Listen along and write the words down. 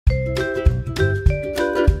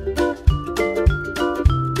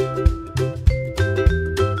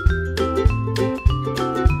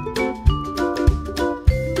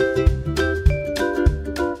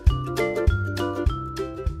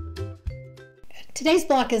Today's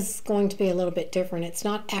block is going to be a little bit different. It's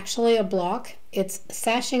not actually a block. It's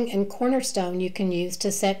sashing and cornerstone you can use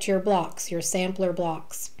to set your blocks, your sampler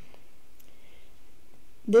blocks.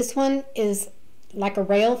 This one is like a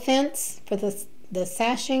rail fence for the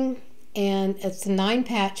sashing, and it's a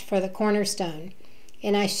 9-patch for the cornerstone.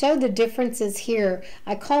 And I show the differences here.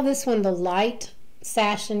 I call this one the light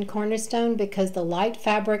sash and cornerstone because the light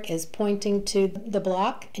fabric is pointing to the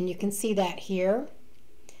block, and you can see that here.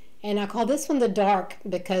 And I call this one the dark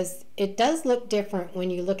because it does look different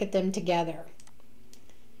when you look at them together.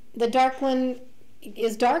 The dark one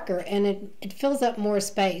is darker and it fills up more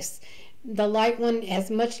space. The light one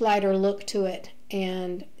has much lighter look to it,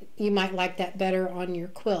 and you might like that better on your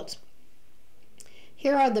quilt.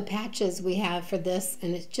 Here are the patches we have for this,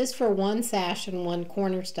 and it's just for one sash and one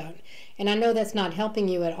cornerstone. And I know that's not helping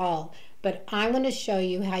you at all, but I want to show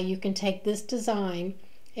you how you can take this design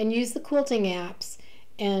and use the quilting apps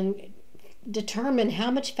and determine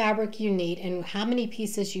how much fabric you need and how many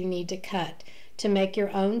pieces you need to cut to make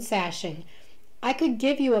your own sashing. I could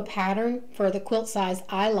give you a pattern for the quilt size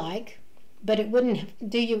I like, but it wouldn't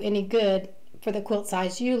do you any good for the quilt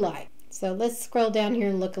size you like. So let's scroll down here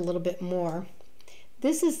and look a little bit more.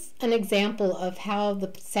 This is an example of how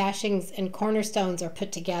the sashings and cornerstones are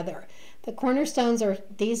put together. The cornerstones are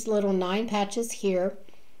these little 9 patches here,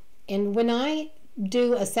 and when I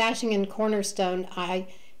do a sashing and cornerstone, I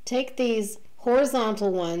take these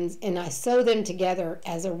horizontal ones and I sew them together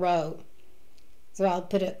as a row. So I'll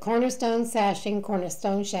put a cornerstone sashing,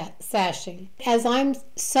 cornerstone sashing. As I'm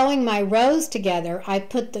sewing my rows together, I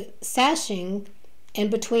put the sashing in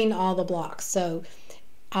between all the blocks. So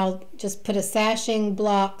I'll just put a sashing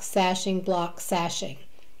block, sashing block, sashing.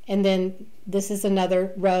 And then this is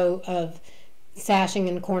another row of sashing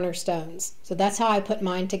and cornerstones. So that's how I put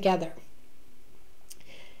mine together.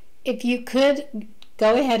 If you could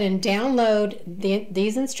go ahead and download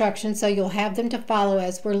these instructions so you'll have them to follow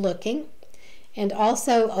as we're looking. And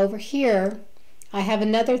also over here, I have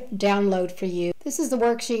another download for you. This is the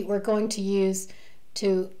worksheet we're going to use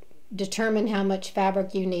to determine how much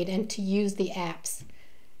fabric you need and to use the apps.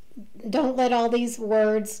 Don't let all these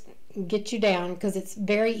words get you down because it's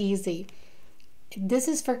very easy. This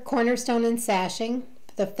is for cornerstone and sashing,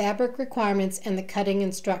 the fabric requirements, and the cutting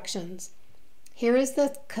instructions. Here is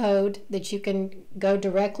the code that you can go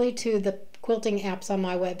directly to the quilting apps on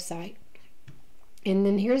my website. And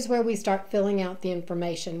then here's where we start filling out the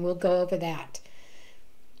information. We'll go over that.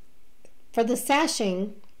 For the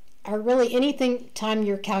sashing, or really anything time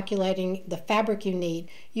you're calculating the fabric you need,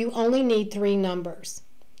 you only need 3 numbers.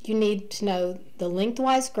 You need to know the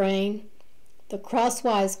lengthwise grain, the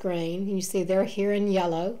crosswise grain, you see they're here in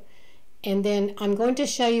yellow, and then I'm going to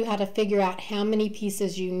show you how to figure out how many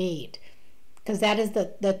pieces you need, because that is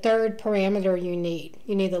the third parameter you need.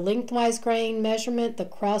 You need the lengthwise grain measurement, the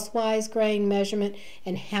crosswise grain measurement,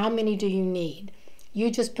 and how many do you need. You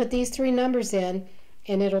just put these 3 numbers in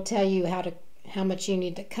and it'll tell you how much you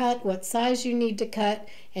need to cut, what size you need to cut,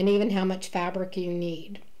 and even how much fabric you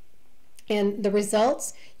need. And the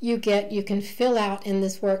results you get, you can fill out in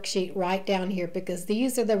this worksheet right down here because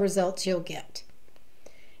these are the results you'll get.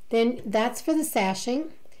 Then that's for the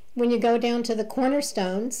sashing. When you go down to the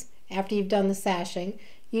cornerstones, after you've done the sashing,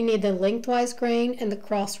 you need the lengthwise grain and the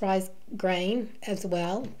crosswise grain as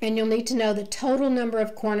well. And you'll need to know the total number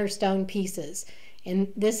of cornerstone pieces.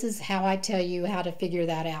 And this is how I tell you how to figure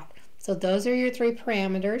that out. So those are your 3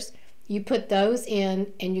 parameters. You put those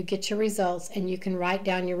in and you get your results, and you can write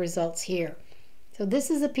down your results here. So this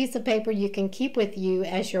is a piece of paper you can keep with you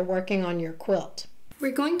as you're working on your quilt.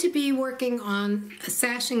 We're going to be working on a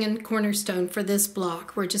sashing and cornerstone for this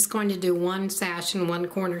block. We're just going to do 1 sash and 1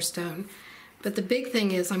 cornerstone. But the big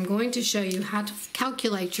thing is I'm going to show you how to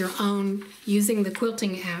calculate your own using the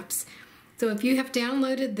quilting apps. So if you have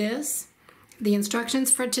downloaded this, the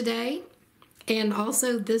instructions for today, and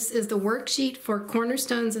also this is the worksheet for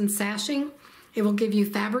cornerstones and sashing. It will give you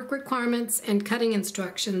fabric requirements and cutting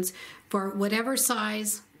instructions for whatever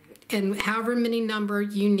size and however many number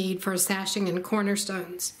you need for sashing and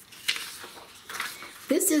cornerstones.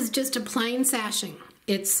 This is just a plain sashing.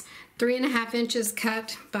 It's 3.5 inches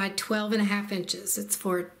cut by 12.5 inches. It's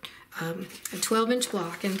for a 12-inch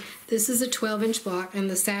block, and this is a 12-inch block, and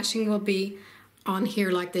the sashing will be on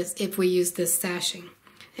here like this if we use this sashing.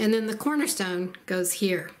 And then the cornerstone goes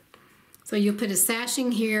here. So you'll put a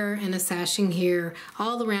sashing here and a sashing here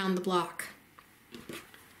all around the block.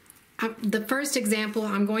 The first example,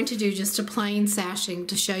 I'm going to do just a plain sashing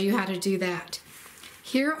to show you how to do that.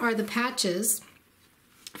 Here are the patches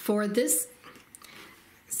for this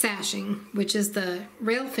sashing, which is the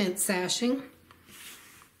rail fence sashing.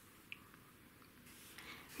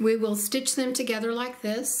 We will stitch them together like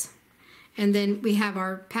this, and then we have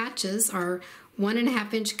our patches, our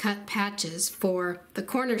 1.5 inch cut patches for the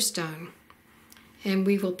cornerstone, and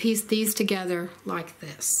we will piece these together like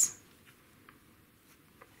this.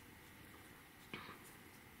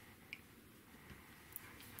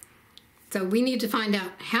 So we need to find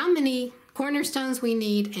out how many cornerstones we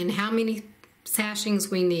need and how many sashings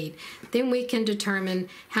we need. Then we can determine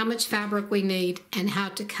how much fabric we need and how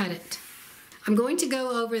to cut it. I'm going to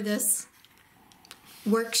go over this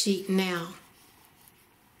worksheet now.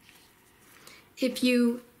 If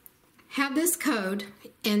you have this code,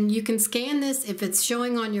 and you can scan this if it's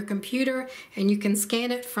showing on your computer, and you can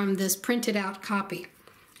scan it from this printed out copy.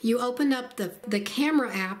 You open up the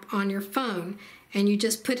camera app on your phone, and you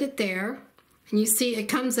just put it there, and you see it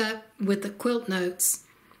comes up with the quilt notes,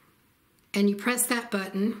 and you press that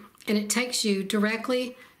button, and it takes you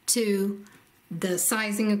directly to the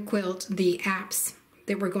Sizing a Quilt, the apps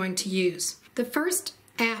that we're going to use. The first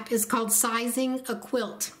app is called Sizing a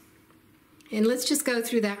Quilt. And let's just go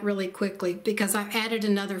through that really quickly because I've added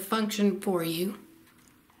another function for you.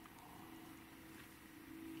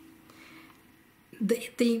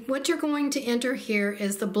 What you're going to enter here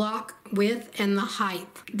is the block width and the height.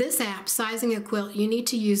 This app, Sizing a Quilt, you need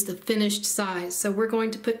to use the finished size. So we're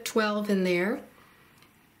going to put 12 in there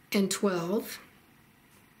and 12.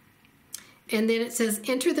 And then it says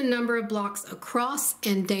enter the number of blocks across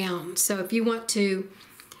and down. So if you want to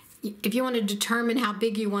determine how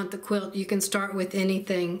big you want the quilt, you can start with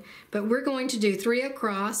anything. But we're going to do 3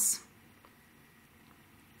 across,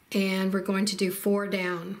 and we're going to do 4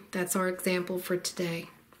 down. That's our example for today.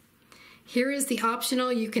 Here is the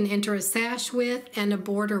optional. You can enter a sash width and a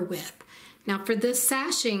border width. Now for this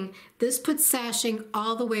sashing, this puts sashing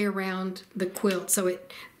all the way around the quilt. So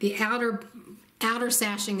the outer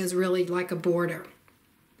sashing is really like a border.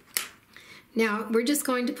 Now we're just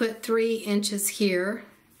going to put 3 inches here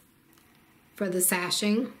for the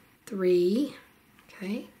sashing. 3,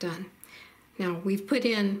 okay, done. Now we've put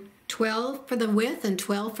in 12 for the width and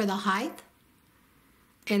 12 for the height.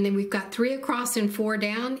 And then we've got 3 across and 4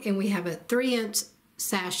 down, and we have a 3-inch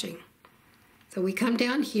sashing. So we come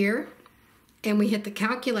down here and we hit the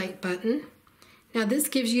calculate button. Now this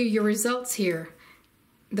gives you your results here.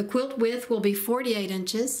 The quilt width will be 48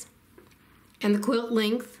 inches and the quilt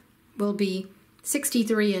length will be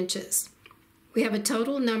 63 inches. We have a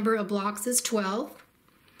total number of blocks is 12.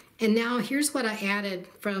 And now here's what I added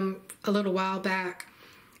from a little while back.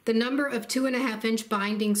 The number of 2.5 inch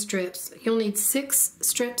binding strips. You'll need 6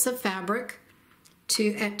 strips of fabric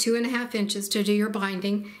at 2.5 inches to do your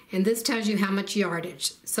binding, and this tells you how much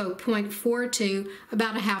yardage. So 0.42,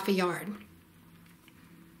 about a half a yard.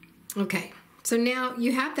 Okay, so now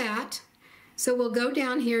you have that. So we'll go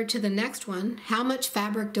down here to the next one. How much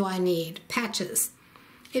fabric do I need? Patches.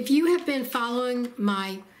 If you have been following all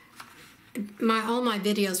my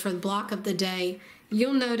videos for the block of the day,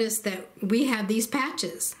 you'll notice that we have these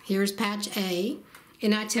patches. Here's patch A,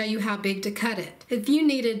 and I tell you how big to cut it. If you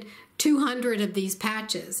needed 200 of these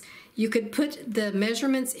patches, you could put the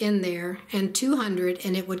measurements in there and 200,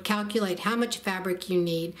 and it would calculate how much fabric you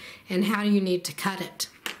need and how you need to cut it.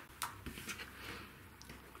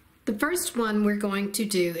 The first one we're going to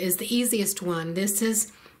do is the easiest one. This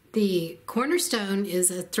is the Cornerstone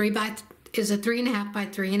is a 3.5 by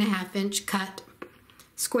 3.5 inch cut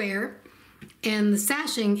square, and the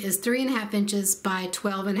sashing is 3.5 inches by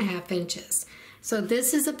 12.5 inches. So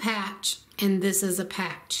this is a patch and this is a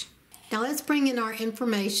patch. Now let's bring in our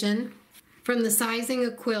information from the Sizing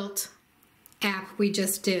a Quilt app we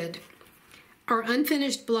just did. Our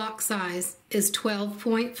unfinished block size is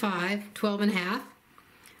 12.5, 12.5.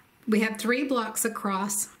 We have 3 blocks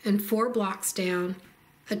across and 4 blocks down,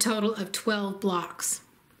 a total of 12 blocks.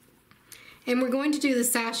 And we're going to do the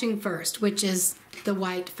sashing first, which is the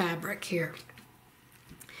white fabric here.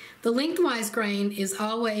 The lengthwise grain is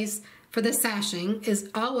always, for the sashing, is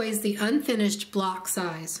always the unfinished block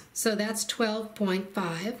size. So that's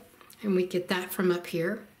 12.5, and we get that from up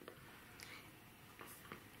here.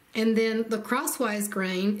 And then the crosswise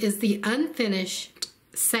grain is the unfinished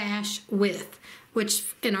sash width, which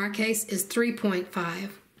in our case is 3.5.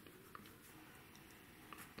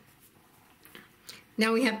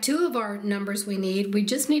 Now we have 2 of our numbers we need. We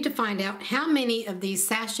just need to find out how many of these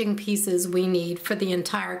sashing pieces we need for the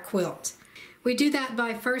entire quilt. We do that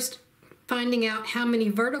by first finding out how many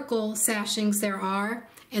vertical sashings there are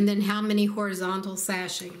and then how many horizontal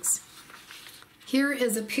sashings. Here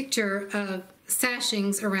is a picture of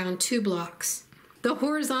sashings around 2 blocks. The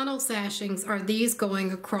horizontal sashings are these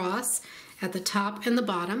going across at the top and the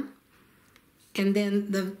bottom, and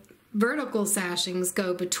then the vertical sashings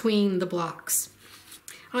go between the blocks.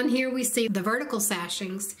 On here we see the vertical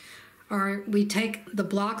sashings, or we take the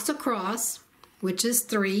blocks across, which is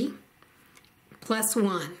 3, plus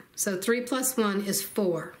 1. So 3 plus 1 is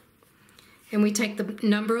 4. And we take the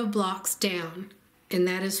number of blocks down, and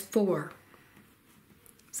that is 4.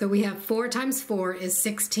 So we have 4 times 4 is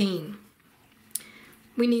 16.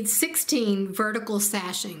 We need 16 vertical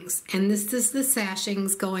sashings, and this is the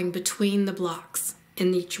sashings going between the blocks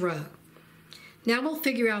in each row. Now we'll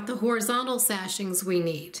figure out the horizontal sashings we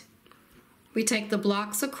need. We take the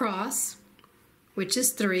blocks across, which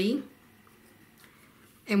is 3,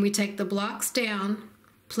 and we take the blocks down,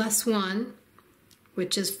 plus 1,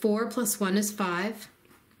 which is 4 plus 1 is 5.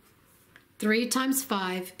 3 times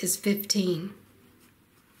 5 is 15.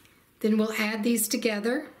 Then we'll add these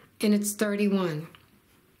together, and it's 31.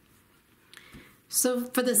 So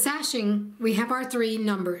for the sashing, we have our 3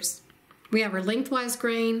 numbers. We have our lengthwise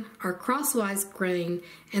grain, our crosswise grain,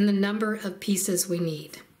 and the number of pieces we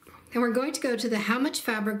need. And we're going to go to the How Much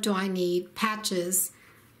Fabric Do I Need Patches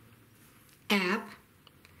app,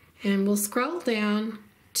 and we'll scroll down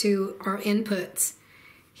to our inputs.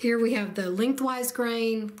 Here we have the lengthwise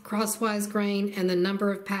grain, crosswise grain, and the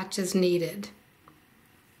number of patches needed.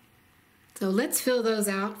 So let's fill those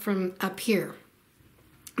out from up here.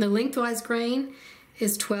 The lengthwise grain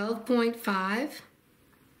is 12.5.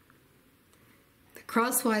 The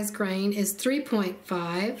crosswise grain is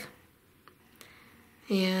 3.5.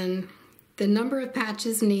 And the number of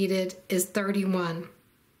patches needed is 31.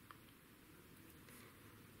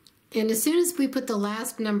 And as soon as we put the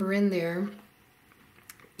last number in there,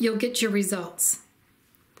 you'll get your results.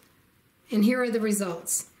 And here are the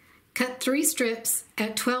results. Cut 3 strips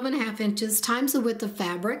at 12.5 inches times the width of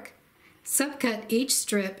fabric. Subcut each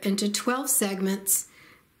strip into 12 segments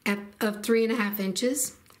of 3.5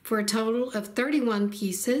 inches for a total of 31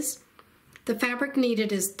 pieces. The fabric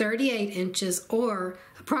needed is 38 inches or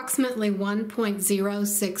approximately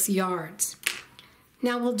 1.06 yards.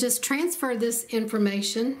 Now we'll just transfer this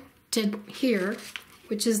information to here,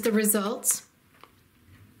 which is the results.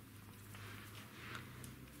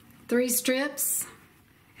 3 strips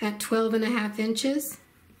at 12.5 inches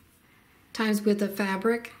times width of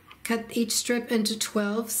fabric. Cut each strip into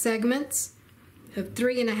 12 segments of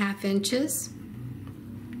 3.5 inches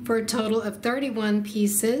for a total of 31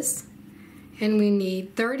 pieces, and we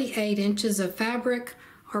need 38 inches of fabric,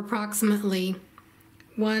 or approximately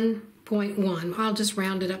 1.1. I'll just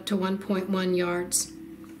round it up to 1.1 yards.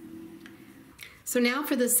 So now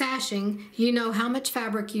for the sashing, you know how much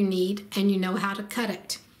fabric you need and you know how to cut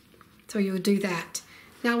it. So you'll do that.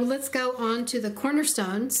 Now let's go on to the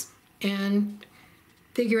cornerstones and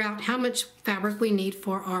figure out how much fabric we need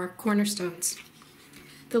for our cornerstones.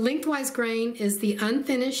 The lengthwise grain is the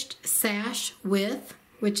unfinished sash width,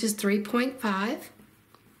 which is 3.5.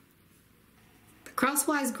 The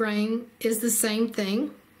crosswise grain is the same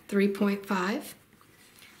thing, 3.5.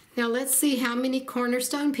 Now let's see how many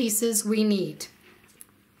cornerstone pieces we need.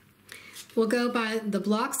 We'll go by the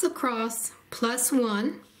blocks across plus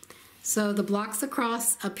 1. So the blocks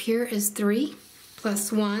across up here is 3,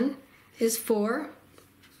 plus 1 is 4.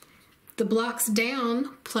 The blocks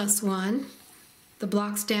down plus 1. The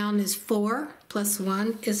blocks down is 4, plus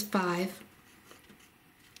 1 is 5.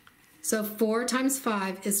 So 4 times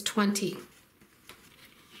 5 is 20.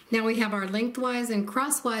 Now we have our lengthwise and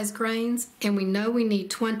crosswise grains, and we know we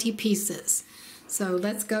need 20 pieces. So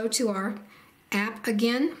let's go to our app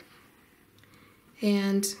again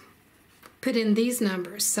and put in these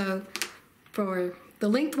numbers. So for the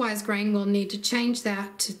lengthwise grain, we'll need to change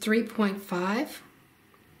that to 3.5.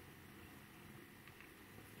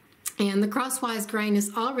 And the crosswise grain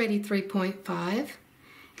is already 3.5.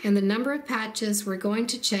 And the number of patches we're going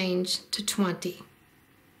to change to 20.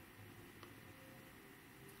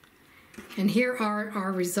 And here are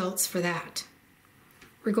our results for that.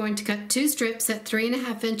 We're going to cut 2 strips at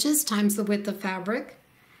 3.5 inches times the width of fabric.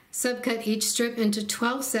 Subcut each strip into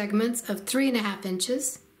 12 segments of 3.5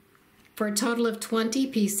 inches for a total of 20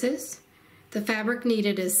 pieces. The fabric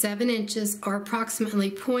needed is 7 inches or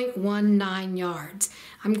approximately 0.19 yards.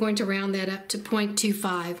 I'm going to round that up to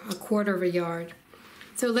 0.25, a quarter of a yard.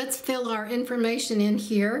 So let's fill our information in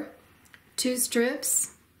here. 2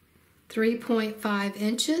 strips, 3.5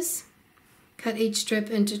 inches. Cut each strip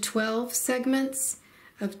into 12 segments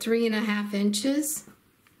of 3.5 inches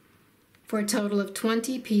for a total of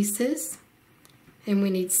 20 pieces. And we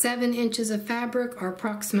need 7 inches of fabric, or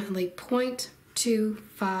approximately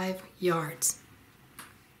 0.25 yards.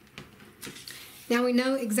 Now we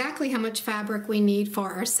know exactly how much fabric we need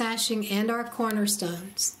for our sashing and our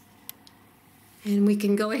cornerstones. And we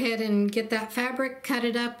can go ahead and get that fabric, cut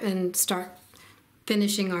it up, and start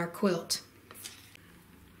finishing our quilt.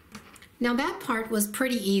 Now that part was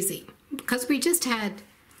pretty easy because we just had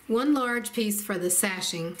one large piece for the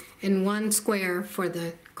sashing and one square for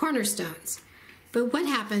the cornerstones. But what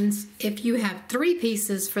happens if you have 3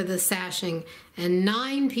 pieces for the sashing and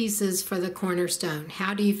 9 pieces for the cornerstone?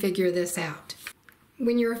 How do you figure this out?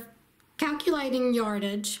 When you're calculating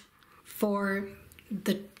yardage for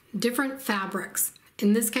the different fabrics,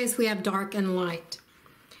 in this case we have dark and light,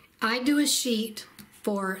 I do a sheet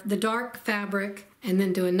for the dark fabric and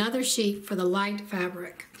then do another sheet for the light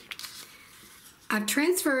fabric. I've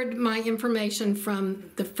transferred my information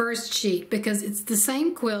from the first sheet because it's the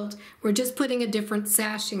same quilt, we're just putting a different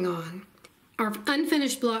sashing on. Our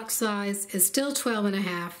unfinished block size is still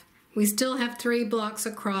 12.5. We still have 3 blocks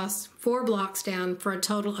across, 4 blocks down for a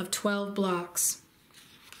total of 12 blocks.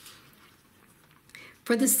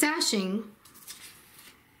 For the sashing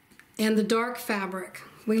and the dark fabric,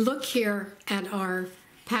 we look here at our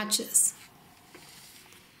patches.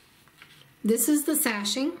 This is the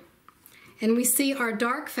sashing, and we see our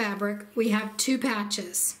dark fabric, we have 2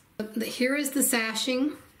 patches. Here is the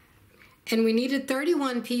sashing, and we needed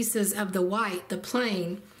 31 pieces of the white, the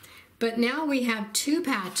plain, but now we have 2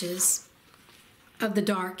 patches of the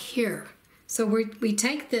dark here. So we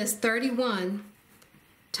take this 31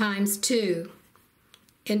 times 2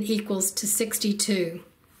 and equals to 62.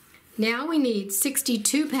 Now we need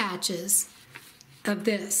 62 patches of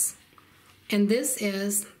this, and this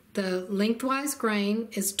is the lengthwise grain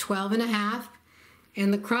is 12.5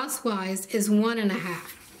 and the crosswise is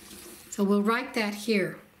 1.5. So we'll write that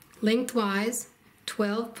here. Lengthwise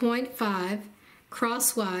 12.5,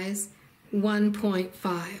 crosswise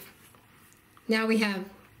 1.5. Now we have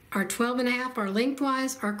our 12.5, our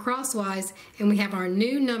lengthwise, our crosswise, and we have our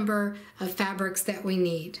new number of fabrics that we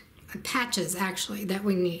need, patches actually that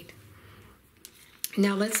we need.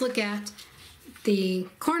 Now let's look at the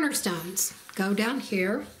cornerstones. Go down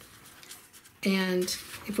here, and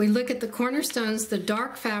if we look at the cornerstones, the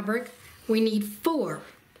dark fabric, we need 4.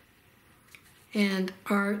 And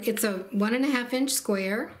it's a 1.5 inch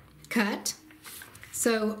square cut.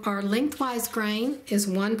 So our lengthwise grain is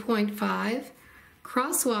 1.5,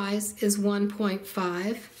 crosswise is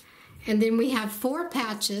 1.5, and then we have 4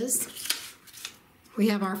 patches. We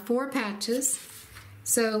have our 4 patches.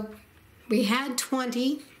 So we had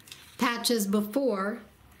 20 patches before.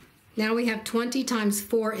 Now we have 20 times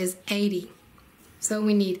 4 is 80. So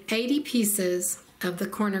we need 80 pieces of the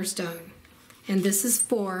cornerstone. And this is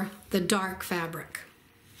for the dark fabric.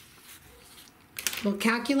 We'll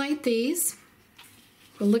calculate these.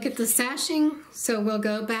 We'll look at the sashing. So we'll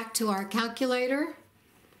go back to our calculator.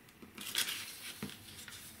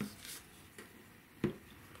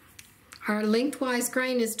 Our lengthwise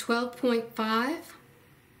grain is 12.5.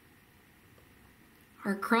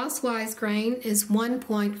 Our crosswise grain is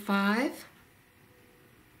 1.5.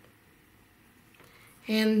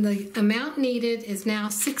 And the amount needed is now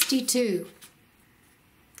 62.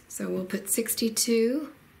 So we'll put 62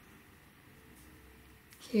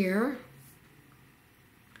 here.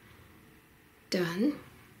 Done.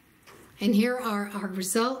 And here are our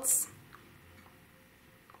results.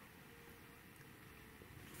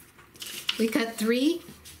 We cut 3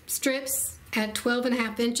 strips at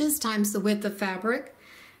 12.5 inches times the width of fabric.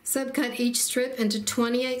 Subcut each strip into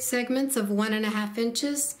 28 segments of 1.5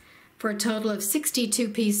 inches for a total of 62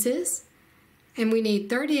 pieces. And we need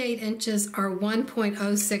 38 inches or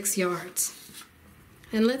 1.06 yards.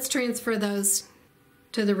 And let's transfer those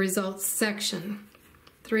to the results section.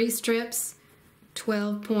 3 strips,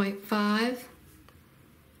 12.5,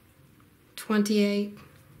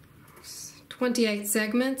 28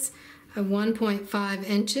 segments of 1.5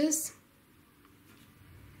 inches,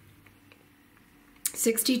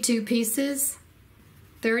 62 pieces,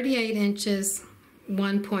 38 inches,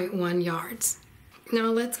 1.1 yards. Now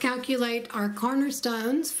let's calculate our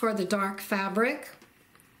cornerstones for the dark fabric.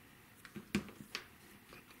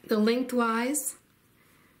 The lengthwise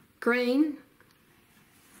grain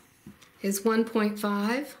is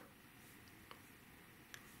 1.5.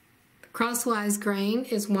 The crosswise grain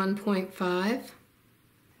is 1.5.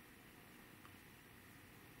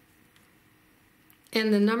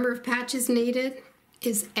 And the number of patches needed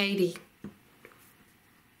is 80.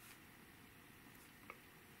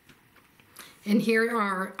 And here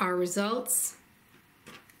are our results.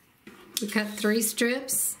 We cut 3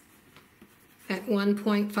 strips at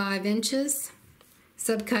 1.5 inches,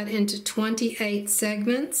 subcut into 28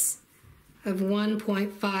 segments of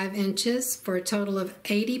 1.5 inches for a total of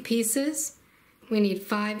 80 pieces. We need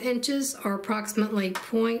 5 inches or approximately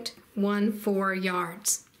 0.14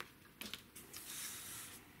 yards.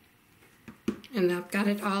 And I've got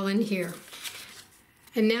it all in here.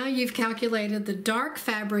 And now you've calculated the dark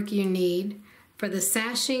fabric you need for the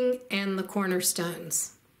sashing and the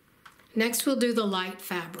cornerstones. Next we'll do the light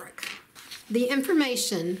fabric. The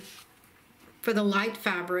information for the light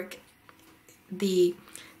fabric, the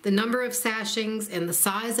number of sashings and the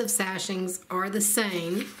size of sashings are the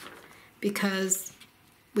same because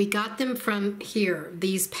we got them from here,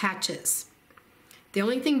 these patches. The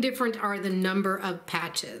only thing different are the number of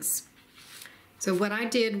patches. So what I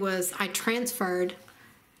did was I transferred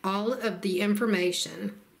all of the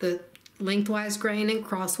information, the lengthwise grain and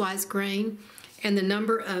crosswise grain, and the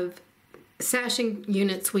number of sashing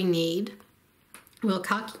units we need. We'll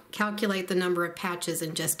calculate the number of patches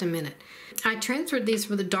in just a minute. I transferred these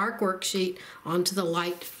from the dark worksheet onto the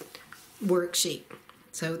light worksheet.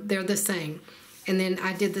 So they're the same. And then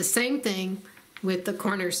I did the same thing with the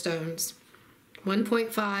cornerstones.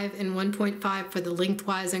 1.5 and 1.5 for the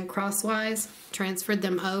lengthwise and crosswise. Transferred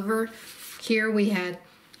them over. Here we had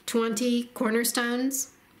 20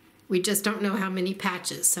 cornerstones. We just don't know how many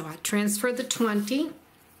patches. So I transferred the 20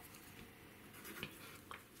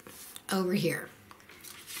 over here.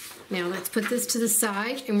 Now let's put this to the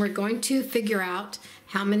side and we're going to figure out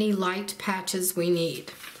how many light patches we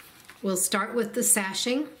need. We'll start with the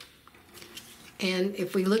sashing. And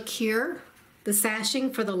if we look here, the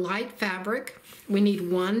sashing for the light fabric, we need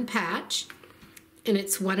 1 patch, and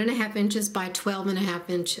it's 1.5 inches by 12.5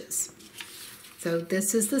 inches. So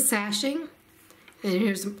this is the sashing, and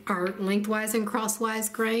here's our lengthwise and crosswise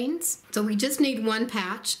grains. So we just need 1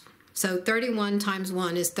 patch, so 31 times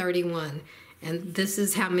 1 is 31. And this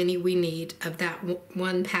is how many we need of that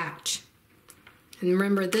 1 patch. And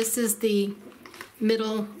remember, this is the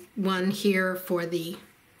middle one here for the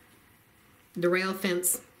rail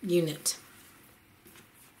fence unit.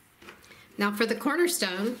 Now for the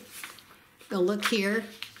cornerstone, we'll look here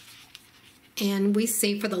and we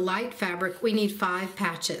see for the light fabric we need 5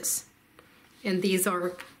 patches. And these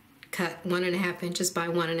are cut 1.5 inches by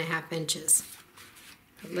 1.5 inches.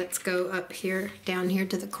 Let's go up here, down here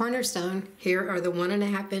to the cornerstone. Here are the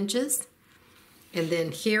 1.5 inches. And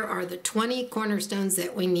then here are the 20 cornerstones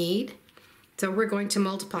that we need. So we're going to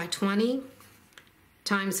multiply 20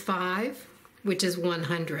 times 5, which is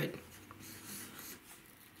 100.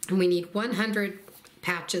 And we need 100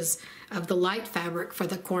 patches of the light fabric for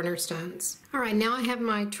the cornerstones. All right, now I have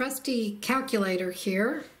my trusty calculator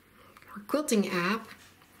here, our quilting app.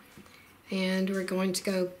 And we're going to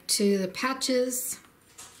go to the patches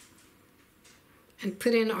and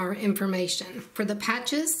put in our information for the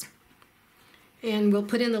patches, and we'll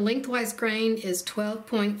put in the lengthwise grain is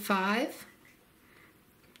 12.5,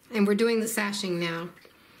 and we're doing the sashing now,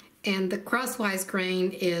 and the crosswise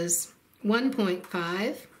grain is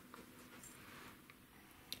 1.5,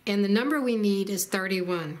 and the number we need is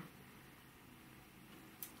 31.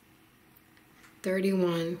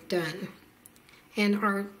 31 done. And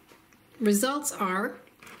our results are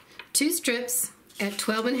 2 strips at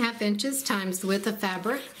 12.5 inches times the width of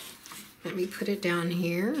fabric. Let me put it down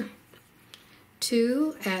here.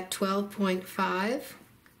 2 at 12.5.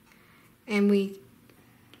 And we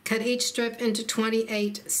cut each strip into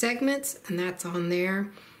 28 segments, and that's on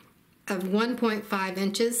there, of 1.5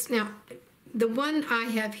 inches. Now, the one I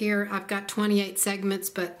have here, I've got 28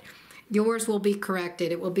 segments, but yours will be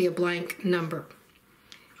corrected. It will be a blank number.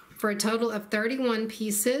 For a total of 31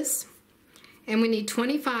 pieces. And we need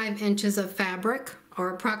 25 inches of fabric, or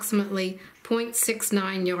approximately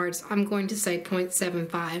 0.69 yards. I'm going to say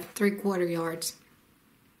 0.75, 3/4 yards.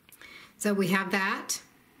 So we have that.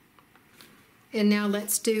 And now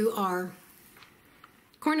let's do our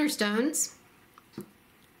cornerstones.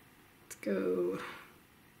 Let's go.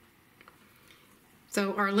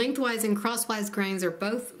 So our lengthwise and crosswise grains are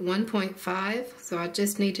both 1.5. So I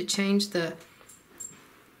just need to change the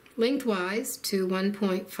lengthwise to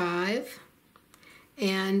 1.5.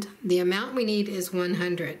 And the amount we need is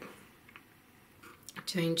 100.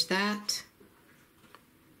 Change that.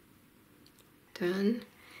 Done.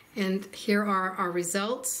 And here are our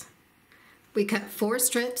results. We cut 4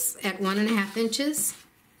 strips at 1.5 inches,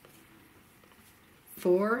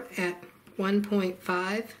 4 at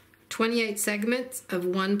 1.5, 28 segments of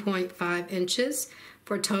 1.5 inches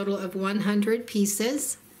for a total of 100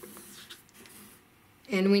 pieces.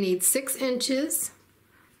 And we need 6 inches,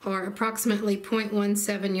 or approximately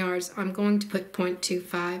 0.17 yards. I'm going to put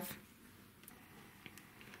 0.25.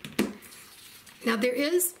 Now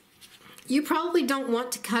you probably don't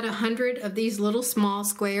want to cut 100 of these little small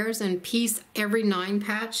squares and piece every 9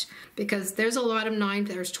 patch, because there's a lot of 9,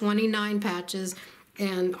 there's 29 patches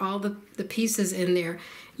and all the pieces in there.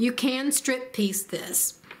 You can strip piece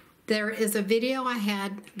this. There is a video I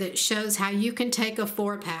had that shows how you can take a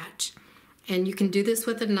 4 patch and you can do this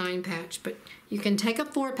with a 9 patch, but you can take a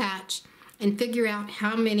 4 patch and figure out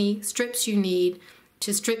how many strips you need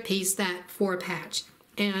to strip piece that 4 patch.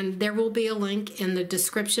 And there will be a link in the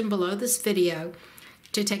description below this video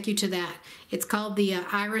to take you to that. It's called the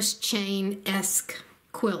Irish Chain-esque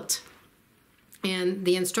quilt, and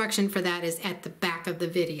the instruction for that is at the back of the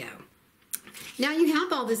video. Now you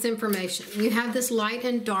have all this information. You have this light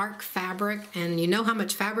and dark fabric, and you know how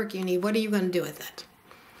much fabric you need. What are you going to do with it?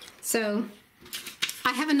 So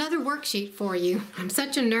I have another worksheet for you. I'm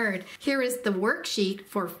such a nerd. Here is the worksheet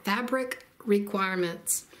for fabric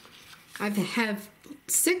requirements. I have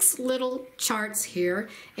 6 little charts here,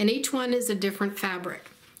 and each one is a different fabric.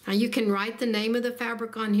 Now you can write the name of the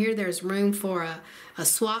fabric on here. There's room for a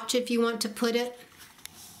swatch if you want to put it.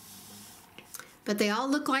 But they all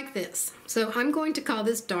look like this. So I'm going to call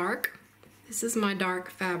this dark. This is my dark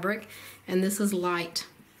fabric, and this is light.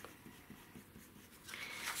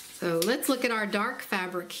 So let's look at our dark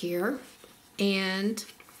fabric here, and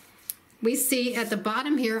we see at the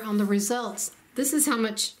bottom here on the results, this is how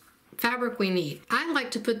much fabric we need. I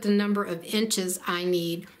like to put the number of inches I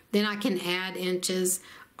need, then I can add inches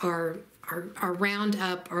or round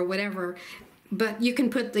up or whatever, but you can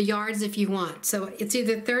put the yards if you want. So it's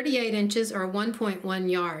either 38 inches or 1.1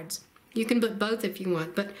 yards. You can put both if you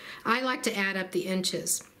want, but I like to add up the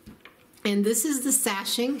inches. And this is the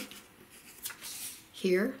sashing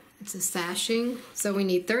here. It's a sashing, so we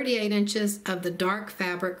need 38 inches of the dark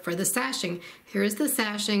fabric for the sashing. Here is the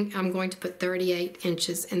sashing. I'm going to put 38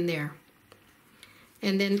 inches in there.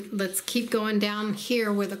 And then let's keep going down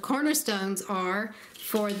here where the cornerstones are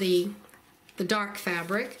for the dark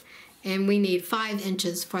fabric, and we need 5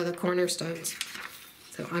 inches for the cornerstones.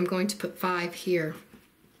 So I'm going to put 5 here.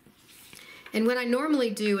 And what I normally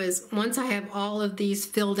do is, once I have all of these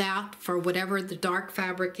filled out for whatever the dark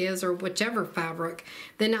fabric is or whichever fabric,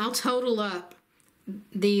 then I'll total up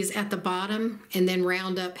these at the bottom and then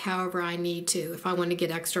round up however I need to if I want to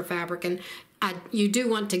get extra fabric. And you do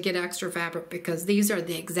want to get extra fabric because these are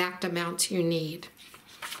the exact amounts you need.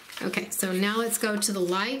 Okay, so now let's go to the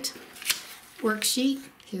light worksheet.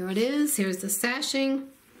 Here it is. Here's the sashing.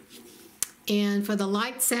 And for the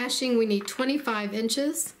light sashing, we need 25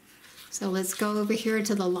 inches. So let's go over here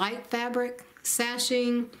to the light fabric,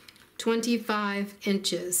 sashing, 25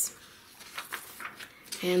 inches.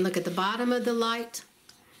 And look at the bottom of the light.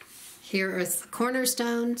 Here are the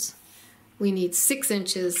cornerstones. We need 6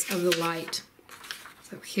 inches of the light.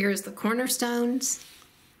 So here's the cornerstones,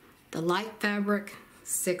 the light fabric,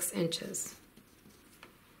 6 inches.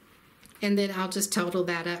 And then I'll just total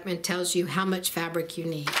that up, and it tells you how much fabric you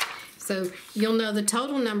need. So you'll know the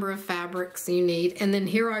total number of fabrics you need, and then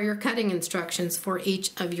here are your cutting instructions for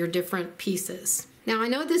each of your different pieces. Now I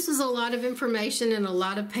know this is a lot of information and a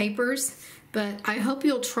lot of papers, but I hope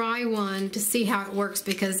you'll try one to see how it works,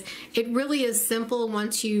 because it really is simple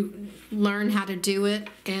once you learn how to do it.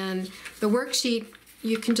 And the worksheet,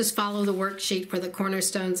 you can just follow the worksheet for the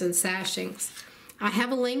cornerstones and sashings. I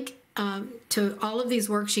have a link to all of these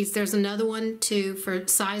worksheets. There's another one too for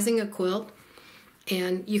sizing a quilt,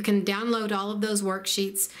 and you can download all of those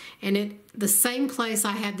worksheets, and the same place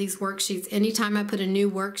I have these worksheets. Anytime I put a new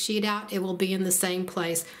worksheet out, it will be in the same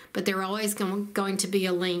place, but they're always going to be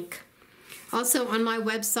a link. Also on my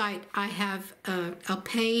website I have a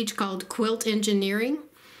page called Quilt Engineering,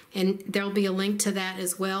 and there'll be a link to that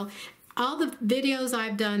as well. All the videos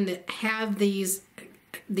I've done that have these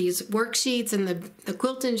worksheets and the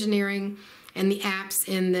quilt engineering and the apps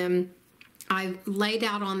in them, I've laid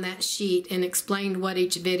out on that sheet and explained what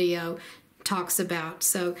each video talks about.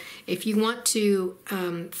 So if you want to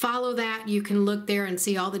follow that, you can look there and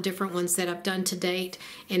see all the different ones that I've done to date.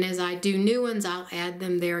 And as I do new ones, I'll add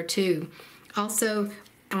them there too. Also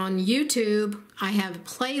on YouTube, I have a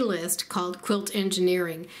playlist called Quilt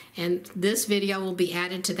Engineering, and this video will be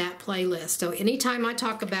added to that playlist. So anytime I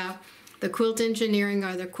talk about the quilt engineering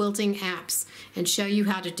or the quilting apps and show you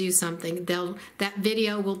how to do something, that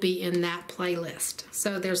video will be in that playlist.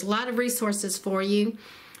 So there's a lot of resources for you,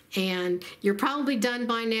 and you're probably done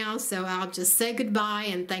by now, so I'll just say goodbye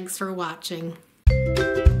and thanks for watching.